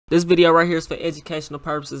This video right here is for educational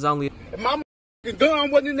purposes only. If my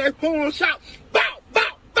gun wasn't in that pawn shop, bow, bow,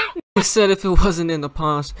 bow. I said if it wasn't in the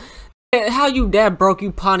pawn shop. How you that broke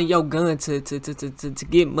you pawning your gun to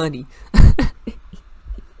get money?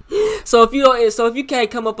 So if you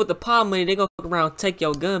can't come up with the pawn money, they gonna fuck around and take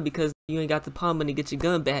your gun because you ain't got the pawn money to get your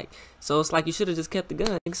gun back. So it's like you should have just kept the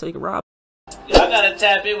gun so you can rob. Y'all gotta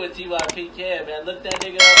tap in with TYP Cam, man. Look that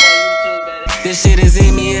nigga up on YouTube, man. This shit is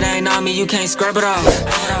in me, it ain't on me, you can't scrub it off.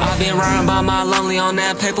 I've been riding by my lonely on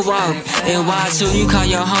that paper walk. And why too, you call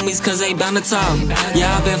your homies cause they bound to talk.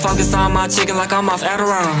 Yeah, I've been focused on my chicken like I'm off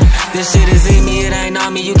Adderall. This shit is in me, it ain't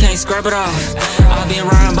on me, you can't scrub it off. I've been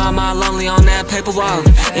riding by my lonely on that paper walk.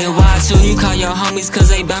 And why too, you call your homies cause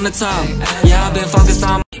they bound to talk. Yeah, I've been focused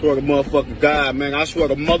on. I swear to motherfucking God, man. I swear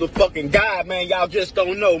to motherfucking God, man. Y'all just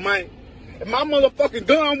don't know, man. If my motherfucking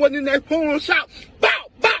gun wasn't in that pawn shop, bow,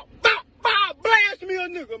 bow, bow, bow, blast me a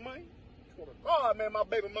nigga, man. Swear to God, man, my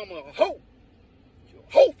baby mama a hoe. She a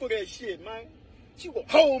hoe for that shit, man. She will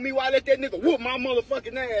hold me while I let that nigga whoop my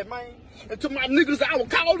motherfucking ass, man. And to my niggas I was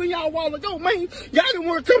calling y'all a while ago, man. Y'all didn't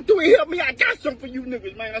want to come through and help me. I got something for you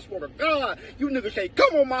niggas, man. I swear to God, you niggas can't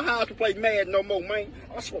come on my house to play mad no more, man.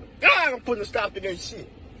 I swear to God, I'm putting a stop to that shit.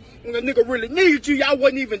 When a nigga really needs you, y'all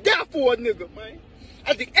wasn't even there for a nigga, man.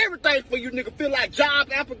 I did everything for you, nigga. Feel like job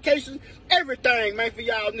applications, everything, man, for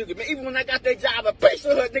y'all niggas, man. Even when I got that job at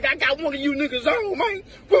Pizza Hut, nigga, I got one of you niggas on, man.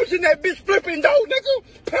 Who's in that bitch flipping dough, nigga?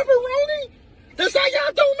 Pepperoni? That's how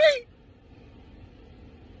y'all do me?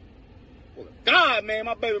 Well, God, man,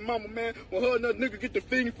 my baby mama, man, when her and that nigga get the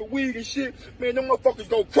feeding for weed and shit, man, them motherfuckers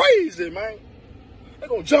go crazy, man. They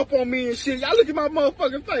gonna jump on me and shit. Y'all look at my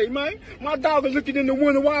motherfucking face, man. My dog was looking in the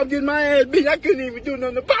window while I'm getting my ass beat. I couldn't even do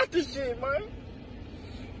nothing about this shit, man.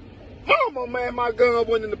 Mama, man, my gun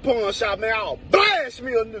went in the pawn shop, man. I'll blast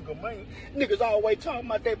me a nigga, man. Niggas always talking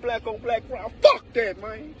about that black on black crime. Fuck that,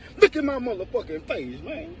 man. Look at my motherfucking face,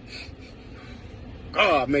 man.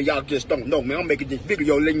 God, man, y'all just don't know, man. I'm making this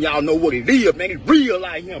video letting y'all know what it is, man. It's real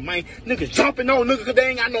out here, man. Niggas jumping on niggas because they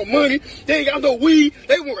ain't got no money. They ain't got no weed.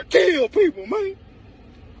 They want to kill people, man.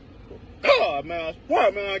 God, man, I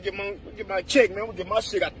swear, man, I get my check, man. We get my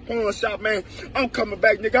shit out the pawn shop, man. I'm coming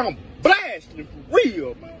back, nigga. I'm blasting for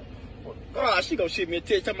real, man. God, she gonna shoot me a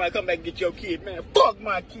text. Somebody come back and get your kid, man. Fuck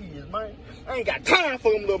my kids, man. I ain't got time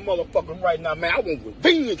for them little motherfuckers right now, man. I want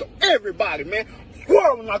revenge on everybody, man. I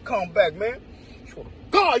swear when I come back, man. Swear to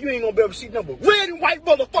God, you ain't gonna be able to see nothing but red and white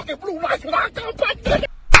motherfucking blue lights when I come back.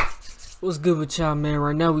 What's good with y'all, man?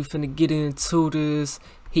 Right now we finna get into this.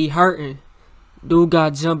 He hurting. Dude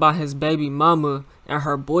got jumped by his baby mama and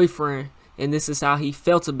her boyfriend, and this is how he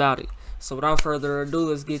felt about it. So without further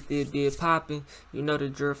ado, let's get this bit popping. You know the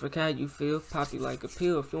drill for how you feel. Pop you like a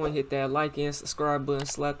pill. If you want to hit that like and subscribe button,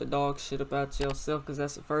 slap the dog shit about yourself, because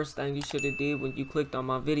that's the first thing you should have did when you clicked on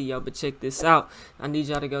my video. But check this out. I need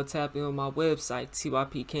y'all to go tap in on my website,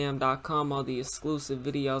 typcam.com. All the exclusive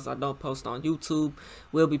videos I don't post on YouTube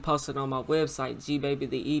will be posted on my website. G-Baby,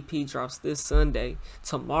 the EP drops this Sunday,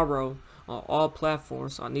 tomorrow, on all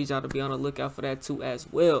platforms, so I need y'all to be on the lookout for that too as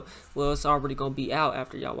well. Well, it's already gonna be out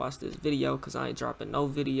after y'all watch this video, because I ain't dropping no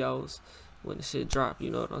videos when the shit drop, you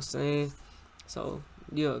know what I'm saying? So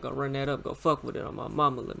yeah, go run that up, go fuck with it on my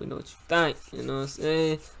mama, let me know what you think, you know what I'm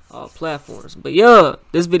saying? All platforms. But yeah,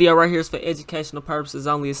 this video right here is for educational purposes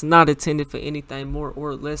only. It's not intended for anything more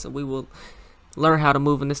or less, and we will learn how to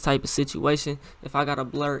move in this type of situation. If I gotta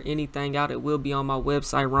blur anything out, it will be on my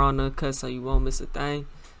website, Raw and Uncut, so you won't miss a thing.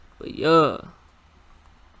 But yeah,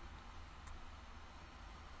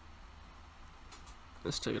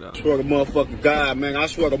 let's check it out. I swear to motherfucking God, man. I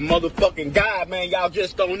swear to motherfucking God, man. Y'all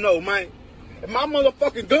just don't know, man. If my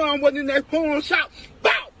motherfucking gun wasn't in that pawn shop,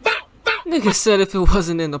 bow, bow, bow. Nigga said if it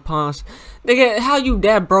wasn't in the pawn shop. Nigga, how you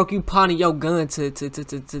that broke you pawning your gun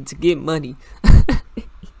to get money?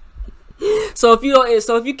 So if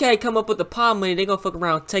you can't come up with the pawn money, they gonna fuck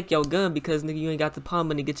around and take your gun because nigga you ain't got the pawn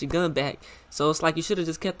money to get your gun back. So it's like you should have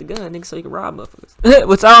just kept the gun, nigga, so you can rob motherfuckers.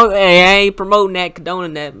 Which hey, I ain't promoting that,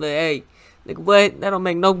 condoning that, but hey, nigga, what? That don't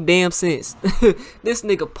make no damn sense. This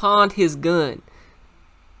nigga pawned his gun.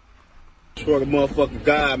 I swear to motherfucking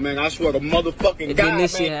God, man. I swear to motherfucking and God, then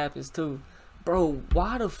this man. shit happens too, bro.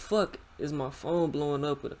 Why the fuck is my phone blowing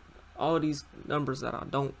up with all these numbers that I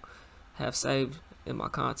don't have saved in my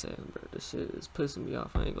contact, bro? This shit is pissing me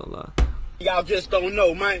off, I ain't gonna lie. Y'all just don't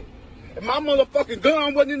know, man. If my motherfucking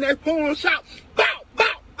gun wasn't in that pawn shop, bow, bow,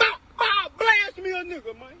 bow, bow, blast me a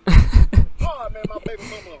nigga, man. God, man, my baby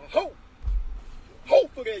mama a hoe. Hoe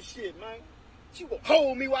for that shit, man. She would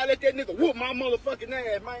hold me while I let that nigga whoop my motherfucking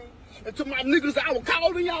ass, man. And to my niggas I was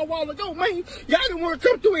calling y'all a while ago, man. Y'all didn't want to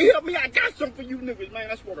come through and help me. I got something for you niggas,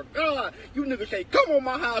 man. I swear to God. You niggas can't come on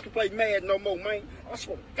my house to play Madden no more, man. I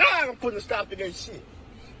swear to God I'm putting a stop to that shit.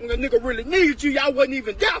 When a nigga really needed you, y'all wasn't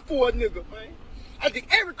even there for a nigga, man. I did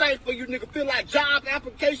everything for you nigga. Feel like job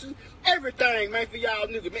applications, everything, man, for y'all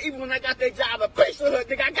niggas, man. Even when I got that job at Pizza Hut,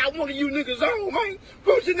 nigga, I got one of you niggas on, man.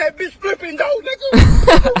 Pushing that bitch flipping though,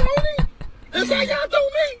 nigga. That's how y'all do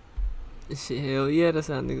me. Shit, hell yeah, that's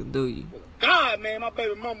how niggas do you. God, man, my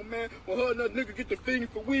baby mama, man, when her and that nigga get the feeding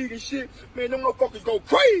for weed and shit, man, them motherfuckers go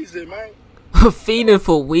crazy, man. Feeding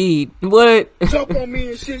for weed? What? Jump on me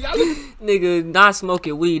and shit. Y'all Nigga, not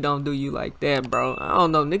smoking weed don't do you like that, bro. I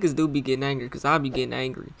don't know. Niggas do be getting angry, because I be getting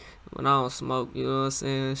angry when I don't smoke. You know what I'm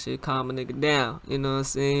saying? Shit calm a nigga down. You know what I'm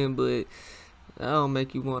saying? But that don't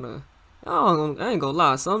make you want to... I ain't gonna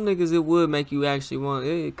lie. Some niggas, it would make you actually want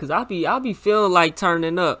it. Because I be feeling like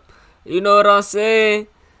turning up. You know what I'm saying?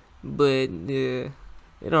 But, yeah...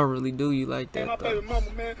 It don't really do you like that, though. Mama,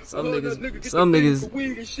 man, some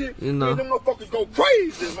niggas, you know. Man, them motherfuckers go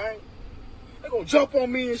crazy, man. They gonna jump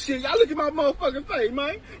on me and shit. Y'all look at my motherfucking face,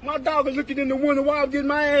 man. My dog was looking in the window while I was getting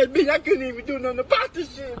my ass beat. I couldn't even do nothing about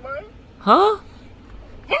this shit, man. Huh?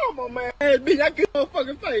 Mama, man, ass beat. I couldn't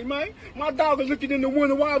motherfucking face, man. My dog was looking in the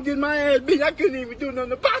window while I was getting my ass beat. I couldn't even do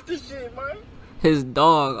nothing about this shit, man. His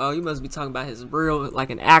dog. Oh, you must be talking about his real,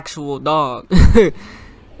 like an actual dog.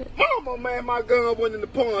 Mama, man, my gun went in the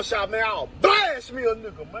pawn shop, man. I'll blast me a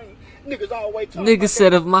nigga, man. Niggas always talking. Nigga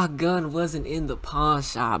said if my gun wasn't in the pawn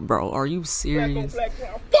shop, bro. Are you serious? Black,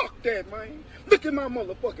 fuck that, man. Look at my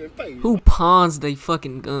motherfucking face. Who pawns they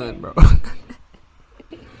fucking gun, bro?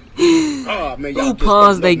 Oh, man, who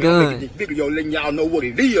pawns they gun? This video letting y'all know what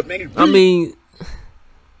it is, man. I mean,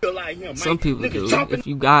 like him, some people do. Jumping. If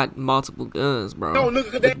you got multiple guns, bro,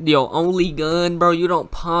 your only gun, bro, you don't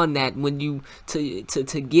pawn that when you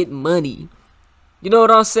to get money. You know what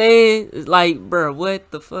I'm saying? It's like, bro, what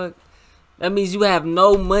the fuck? That means you have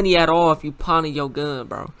no money at all if you pawning your gun,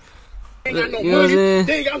 bro. They ain't got no money.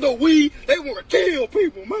 They ain't got no weed. They want to kill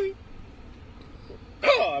people, man.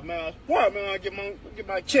 Oh, man, I swear, man, I get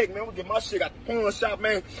my check, man. I get my shit out the pawn shop,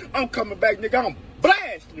 man. I'm coming back, nigga. I'm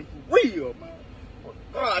blasting for real, man.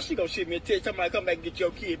 Oh, she gonna shit me a text. Somebody come back and get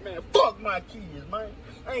your kid, man. Fuck my kids, man.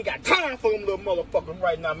 I ain't got time for them little motherfuckers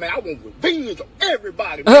right now, man. I want revenge on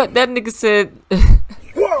everybody, man. That nigga said...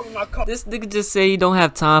 This nigga just said he don't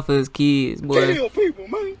have time for his kids, boy. Kill people,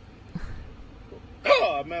 man.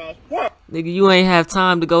 Oh, man, I swear. Nigga, you ain't have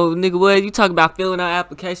time to go. Nigga, what? You talking about filling out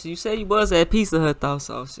applications. You said you was at Pizza Hut, though,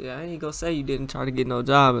 so shit. I ain't gonna say you didn't try to get no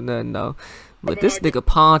job or nothing, though. But this nigga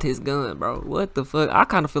pawned his gun, bro. What the fuck? I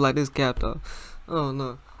kind of feel like this cap, though. Oh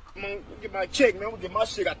no. I'm gonna get my check, man. I'm gonna get my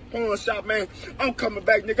shit out the pawn shop, man. I'm coming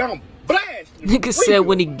back, nigga. I'm blasting. Nigga said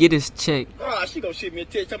when he get his check. Oh, she gonna shit me a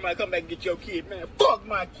text. Somebody come back and get your kid, man. Fuck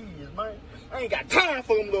my kids, man. I ain't got time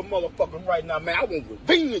for them little motherfuckers right now, man. I want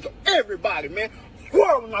revenge on everybody, man.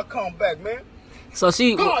 Swear when I come back, man. So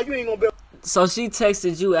she. God, you ain't gonna be. So she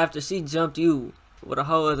texted you after she jumped you with a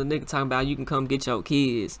whole other nigga talking about you can come get your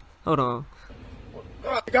kids. Hold on.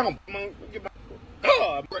 I'm gonna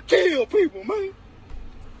kill people, man.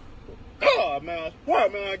 Oh, man, I swear,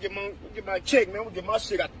 man, I get my check, man. I'm gonna get my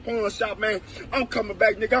shit out the pawn shop, man. I'm coming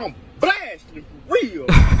back, nigga. I'm blasting for real.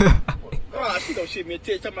 Oh, she gonna shit me a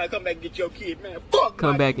text. Somebody come back and get your kid, man. Fuck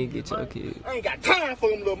come back and kids, get man. your kid. I ain't got time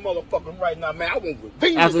for them little motherfuckers right now, man. I want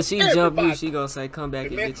revenge. After she jumped you, she gonna say, come back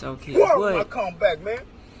and get your kid. What? What? When I come back, man.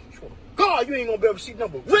 God, you ain't gonna be able to see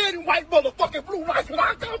number red and white motherfucking blue lights when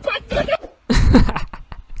I come back, nigga.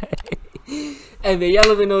 Hey man, y'all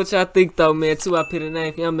let me know what y'all think though, man. I put a name.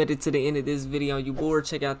 If y'all made it to the end of this video and you bored,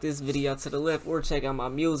 check out this video to the left or check out my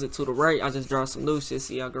music to the right. I just dropped some new shit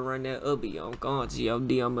so y'all can run that ubby on gone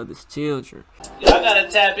G.O.D. on Mother's Children. Y'all gotta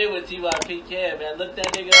tap in with TYPK, man. Look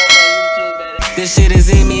that nigga up on YouTube, man. This shit is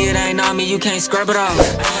in me, it ain't on me, you can't scrub it off.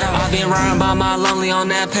 I've been riding by my lonely on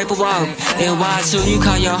that paper walk. And why should you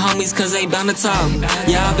call your homies cause they bound to talk?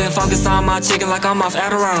 Yeah, I've been focused on my chicken like I'm off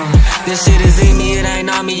Adderall. This shit is in me, it ain't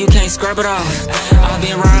on me, you can't scrub it off. I've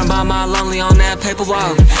been riding by my lonely on that paper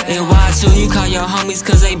walk. And why should you call your homies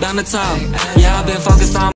cause they bound to talk? Yeah, I've been focused on